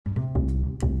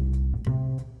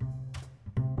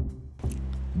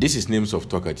This is Names of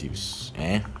Talkatives.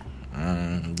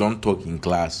 Don't talk in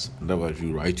class, otherwise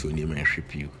you write your name and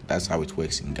ship you. That's how it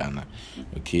works in Ghana.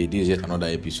 Okay, this is yet another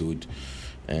episode,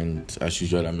 and as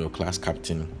usual, I'm your class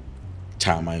captain,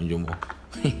 Chama Njomo.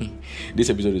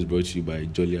 This episode is brought to you by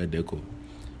Jolia Deco.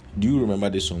 Do you remember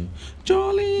this song?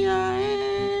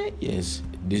 Jolia. Yes,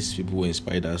 these people were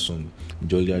inspired that song,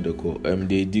 Jolia Deco.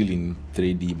 They deal in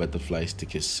 3D butterfly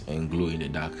stickers and glow in the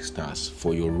dark stars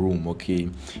for your room. Okay,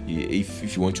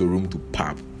 if you want your room to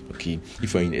pop. Okay,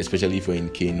 especially if you're in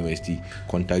KNUST,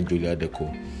 contact Jolia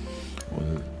Deco.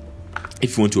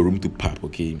 If you want your room to pop,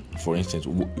 okay, for instance,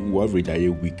 what read I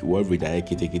week, what read I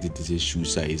get this is shoe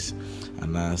size,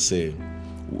 and I say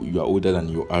you are older than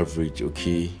your average,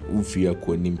 okay, if you are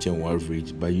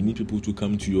average, but you need people to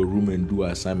come to your room and do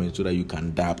assignments so that you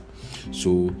can dab.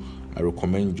 So I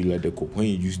recommend Jolia Deco. When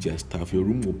you use their stuff, your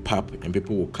room will pop and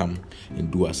people will come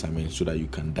and do assignments so that you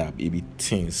can dab. It be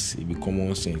things, it be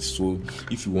common sense. So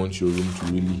if you want your room to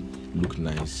really look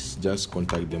nice, just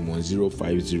contact them on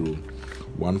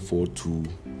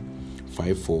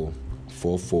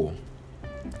 050-142-5444,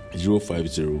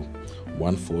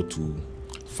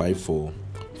 050-142-5444,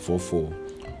 or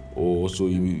also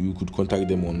you could contact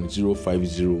them on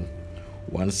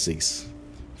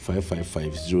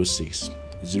 050-16-555-06,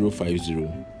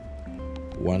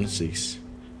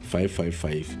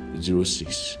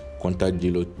 050-16-555-06. Contact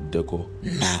Jolia Deco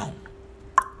now.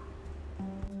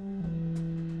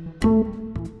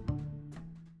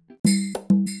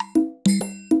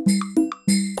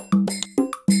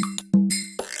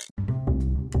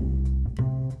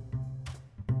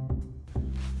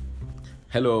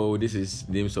 Hello, this is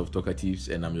Names of Talkatives,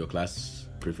 and I'm your class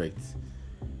prefect,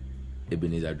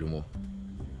 Ebenezer Drumo.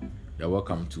 You're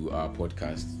welcome to our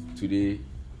podcast. Today,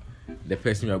 the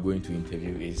person we are going to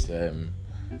interview is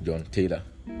John Taylor.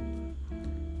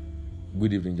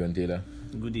 Good evening, John Taylor.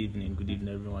 Good evening,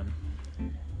 everyone.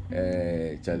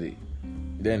 Charlie,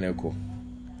 then Eko.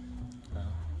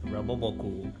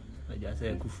 Raboboko, I just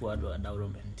say Kufuado and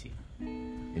Dauromenti.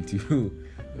 Into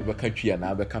the country and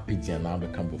now the capital and now the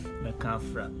camp of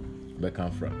Becanfra.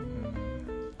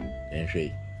 And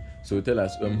Shay. So tell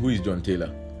us, who is John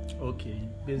Taylor? Okay,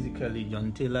 basically,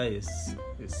 John Taylor is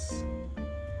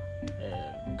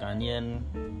Ghanaian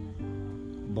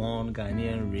born,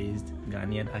 Ghanaian raised,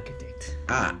 Ghanaian architect.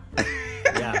 Yeah.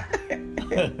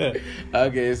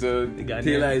 Okay, so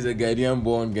Taylor is a Ghanaian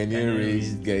born, Ghanaian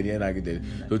raised, Ghanaian architect.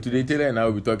 So today Taylor and I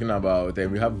will be talking about,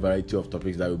 and we have a variety of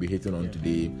topics that we'll be hitting on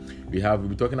today. We'll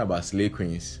be talking about slave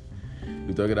queens.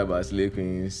 We're talking about slave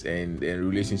queens and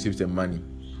relationships and money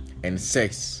and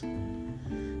sex.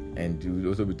 And we'll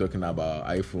also be talking about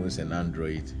iPhones and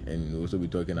Android, and we'll also be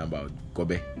talking about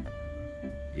Gobe.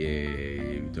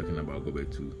 Yeah, we're talking about Gobe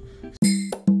too.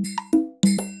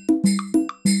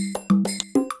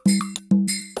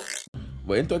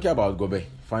 But in talking about Gobe,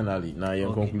 finally, now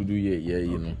you conclude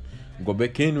you know.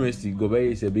 Gobe KNUST, Gobe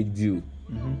is a big deal.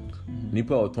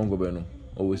 Nipa or ton Gobe no,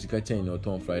 or was catching or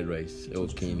ton fried rice or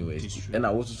KNUST. And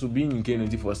I was also being in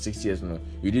KNUST for 6 years now.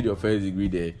 You did your first degree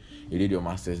there, you did your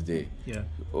master's there. Yeah.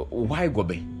 Why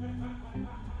Gobe?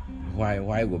 Why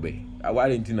Gobe? Why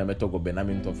didn't you know Gobe? I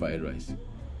mean, fried rice.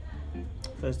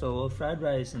 First of all, fried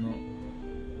rice, and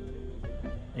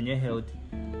you're healthy.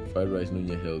 Fried rice, no,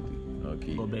 you're healthy.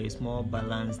 Okay. Gobe is more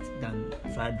balanced than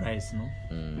fried rice, no.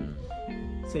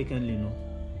 Secondly, no.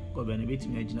 Gobe no bet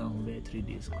me agina over 3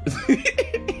 days.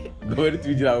 Gobe to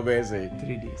agina over say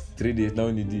 3 days. 3 days now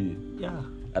need. Yeah.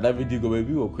 Ada be Gobe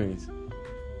bi o queens.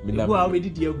 Me na go we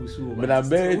did egusu. Me na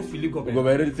be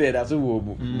Gobe ready say that so wo.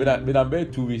 Me na be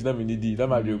 2 weeks na me need. Na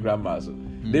my grandma so.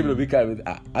 They will be kind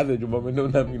as a job, no,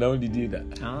 now did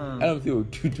that. I don't feel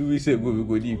 2 weeks ago we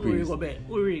go deep. We go back.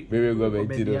 We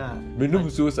know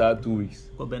so sad 2 weeks.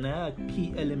 Gobe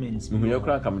key elements. You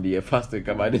can't come there faster.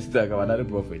 Come at this time. Another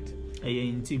prophet. A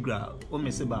integral. O me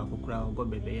se ba kokra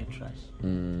Gobe be trash.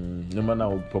 No man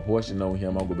now proportion now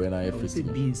here ma Gobe na say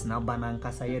beans na banan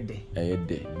kasa yede.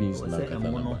 Beans na kasa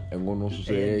na. Engono so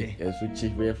say so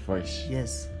cheap very fresh.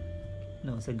 Yes.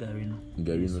 No say garino.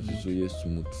 Garino so yes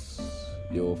smooth.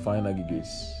 Your fine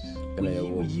aggregates. And I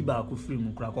will be back with free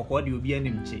crack. Cocoa, you'll be an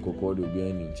imchi. Cocoa, no,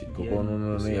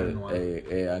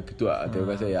 I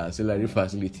can say ancillary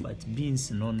facility. But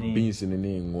beans, no name. Beans in the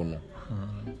name, one.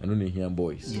 I don't hear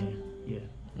boys. Yeah.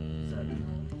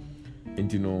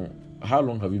 And you know, how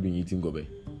long have you been eating Gobe?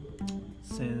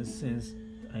 Since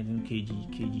I think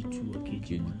KG2 or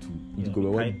KG2.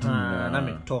 Gobe, what?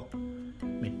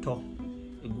 Me talk.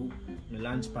 Me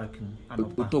lunch packing.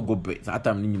 Uto Gobe.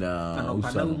 Atam ni na.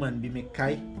 Anopa woman be me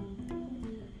kai.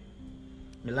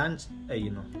 Me lunch,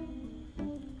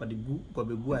 but the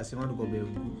gobe gu ase no gobe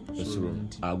gu so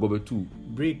gobe 2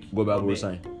 break gobe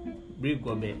abrosan break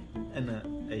gobe and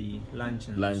lunch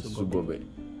so gobe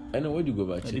and where do you go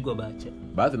back check go back check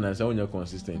but na say when you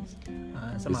consistent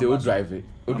you say o drive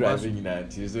in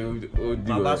that you say o do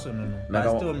no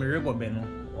na still me gobe no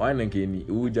why na nke ni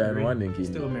o ja no why na nke ni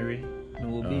still me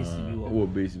no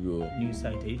base bi new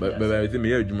site but I think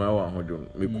me adwuma wa hodo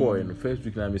me call in first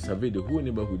week na me survey the whole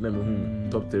neighborhood na me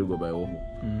top 3 go by wo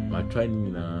ma try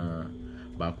ni na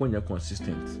ba ko nya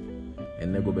consistent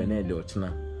and na go be na de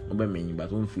ochina obe me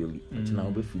but won feel ochina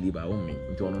obe feel ba won me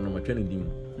nti ono no ma try ni dim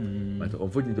but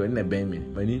unfortunately na ben me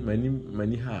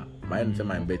mani ha my answer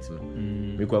my bet no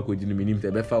me ko akodi ni minim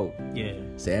te be fa o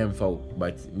say em fa o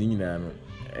but ni nyina no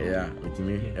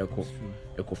metimi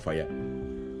eko fire.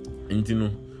 Nti no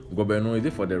gobe no, is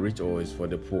it for the rich or is for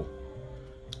the poor?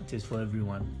 It is for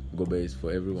everyone. Gobe is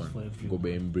for everyone.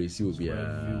 Gobe embrace you be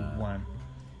everyone.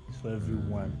 It's for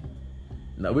everyone.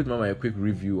 Now wait mama a quick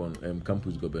review on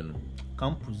campus gobe no.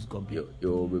 Campus gobe.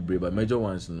 Your but major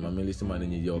ones no mama listen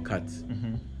man your cat.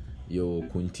 Your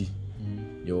Kunti.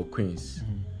 Your Queens.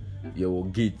 Your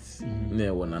Gates.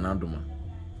 Na wo Nanadoma.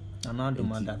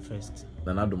 Nanadoma that first.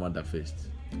 Nanadoma that first.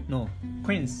 No,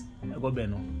 Queens gobe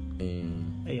no.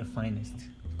 Your finest.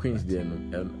 Queens there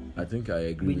no. I think I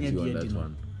agree with you on that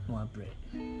one. No bread.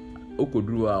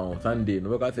 Okodru on Sunday no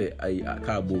because say I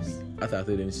car bobi as I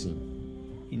didn't see.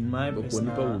 In my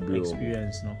personal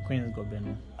experience no Queens gobe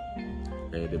no.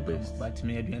 The best. But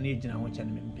me aduane age na ho cha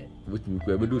ne me. With me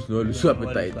ko do no lose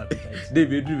appetite.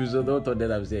 David do so don't thought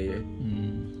that I'm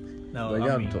saying. Now I'm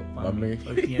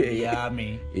yeah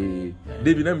me.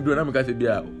 David na me do na me ka say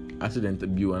bia accident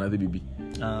bi o na say bibi.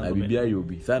 I be bia you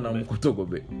be. Sa na mo koto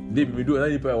gobe. David me do na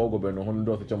nipa wo gobe no ho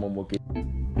ndo so chamo mo ke.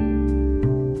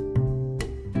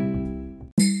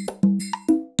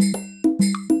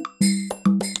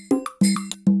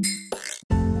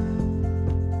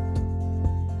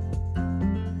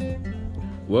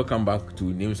 Welcome back to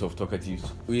Names of Talkatives.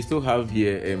 We still have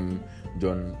here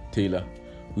John Taylor,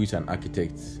 who is an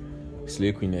architect,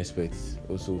 Slay Queen expert,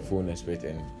 also phone expert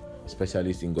and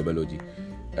specialist in gobology.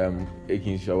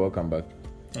 Ekinsha, welcome back.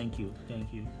 Thank you.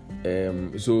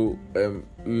 So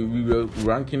we were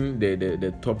ranking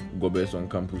the top gobers on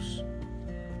campus.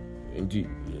 When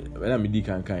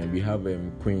we have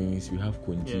Queens, we have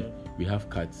Kunti, we have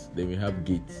Cats, then we have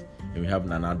Gates, and we have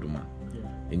Nanadoma.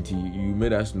 Until you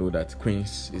made us know that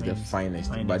Queens is the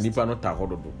finest. But nipa no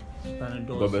takododo.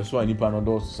 Gobe so nipa no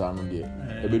do so no there.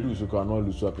 Ebedu so kan no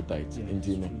lose appetite.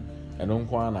 Until no eno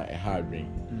nko na a hard ring.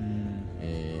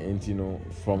 Until no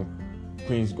from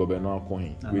Queens gobe no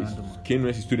akohin. With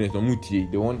students no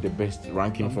mutie, they want the best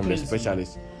ranking from the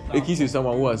specialists. Ekis is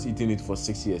someone who has eaten it for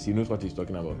 6 years. He knows what he's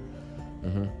talking about.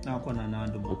 Akona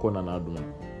Nanaduma.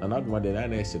 Nanaduma de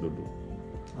na ese dodo.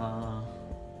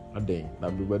 Ade na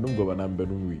bedum go na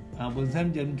bedum wi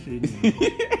abozam jam trade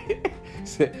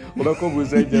se oba ko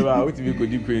bozam jam a otimi ko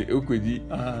di okodi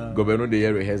go be no de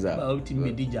year rehearsal ba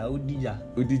otimi dija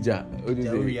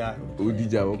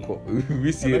woko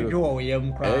wi si no do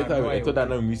yem kra to da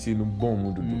na wi si no bom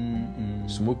mu do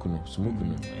smoke no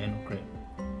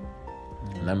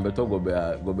na mbeto go be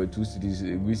 2 cities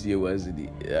wi si e was the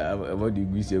about the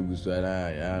wi si egusu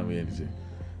na me say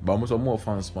but almost more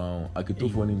fans pa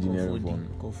akitofo engineering phone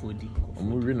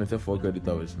omo read no say 4 credit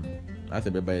hours no as e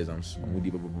be buy exams omo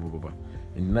di baba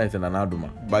in night na Nanadoma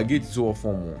but Gate so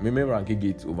form me rank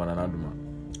Gate over Nanadoma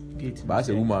Gate but as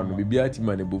a woman no be bia team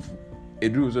na bofu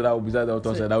edru so that will be that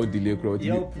auto say that will delay crowd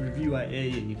your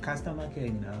preview customer care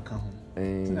in account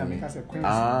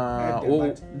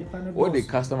the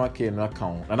customer care no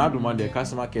account Nanadoma the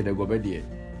customer care they go be there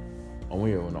omo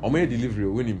ye no omo delivery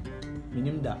winim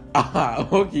minim da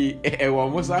okay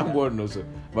almost am born no so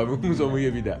but me kum so mo ye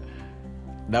bi da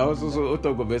that was also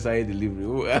talk of SI delivery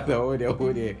oh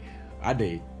there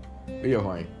ade we your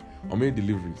hoy o me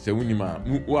delivery say we ma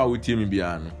who are with me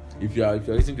bia no if you are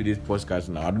listening to this podcast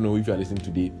now, I don't know if you are listening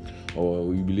today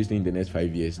or you'll be listening in the next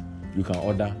 5 years, you can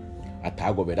order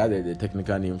Atagobe. That's the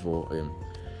technical name for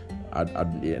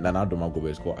Nanadoma gobe.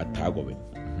 It's called Atagobe.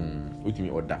 What do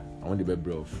you order? I want the baby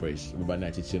bread fresh. We buy na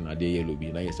chicken a day yellow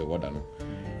be. Now you say order no,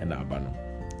 and abano.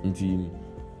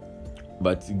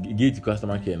 But Gate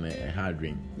customer care a hard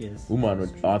drink. Yes. Woman,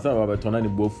 I thought about turning the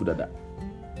both food that.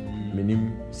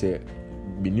 Minim say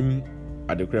minim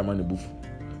at the cream and the buff.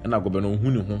 And I go no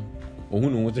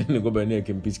hunu say go be na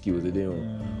can piski was the day.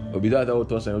 Obi that I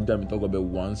toss and time talk about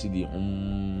 1 CD. I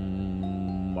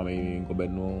mean go be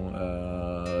no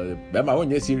Bema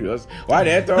when you serious. Why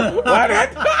that?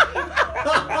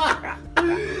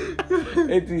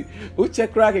 Eti o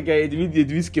check crack again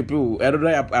the skip o. I don't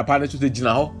know a partner to the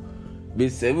gina ho. Be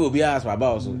say we be ask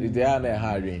about so they are not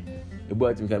hard.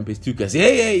 But you can pay still say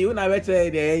hey you na better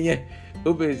there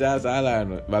open just ala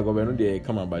no but go no dey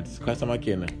come about customer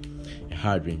care na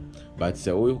hard but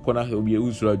say we kona obi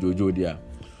usura jojo dia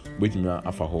waiting me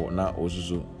afa ho na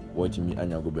osusu watch me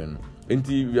anya go ben.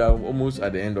 We are almost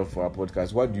at the end of our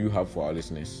podcast. What do you have for our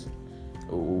listeners?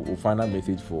 Final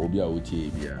message for Obia Uti.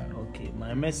 Okay,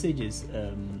 my message is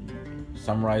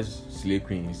summarize slave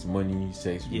queens, money,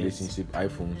 sex, relationship,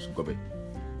 iPhones, go back.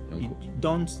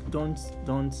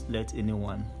 Don't let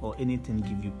anyone or anything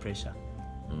give you pressure.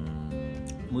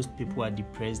 Most people are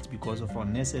depressed because of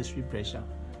unnecessary pressure.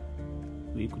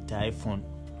 We could iPhone,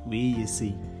 we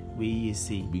say.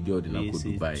 Big girl did not go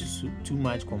to buy. Too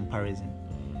much comparison.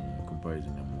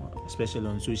 Especially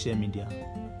on social media.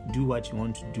 Do what you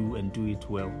want to do and do it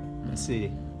well.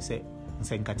 Say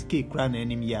nkatike kra na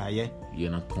enim ya ye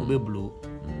na ton blow.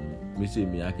 Me say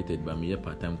me architect ba me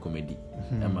part-time comedy.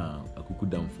 Ama akuku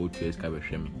down 4 years ka be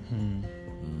hwe me.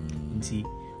 See,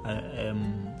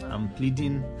 I'm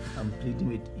pleading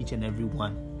with each and every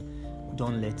one.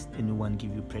 Don't let anyone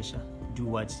give you pressure. Do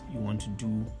what you want to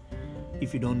do.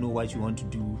 If you don't know what you want to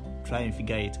do, try and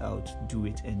figure it out. Do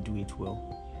it and do it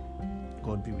well.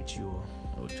 God be with you all.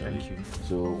 Oh, thank you.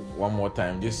 So one more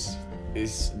time, this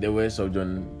is the words of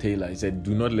John Taylor. He said,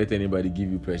 do not let anybody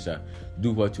give you pressure.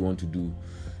 Do what you want to do.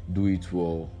 Do it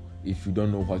well. If you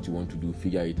don't know what you want to do,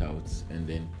 figure it out. And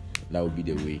then that will be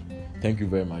the way. Thank you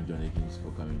very much, John Akins, for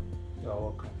coming. You're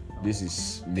welcome. This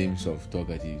is Names of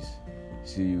Talkatives.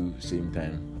 See you same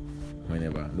time,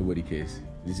 whenever. Nobody cares.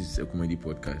 This is a comedy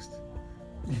podcast.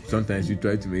 Sometimes you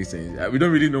try to make sense. We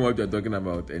don't really know what you're talking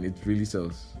about, and it really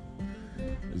sells.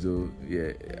 So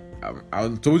yeah,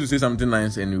 I'm supposed to say something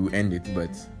nice and we'll end it, but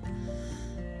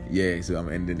yeah, so I'm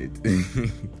ending it.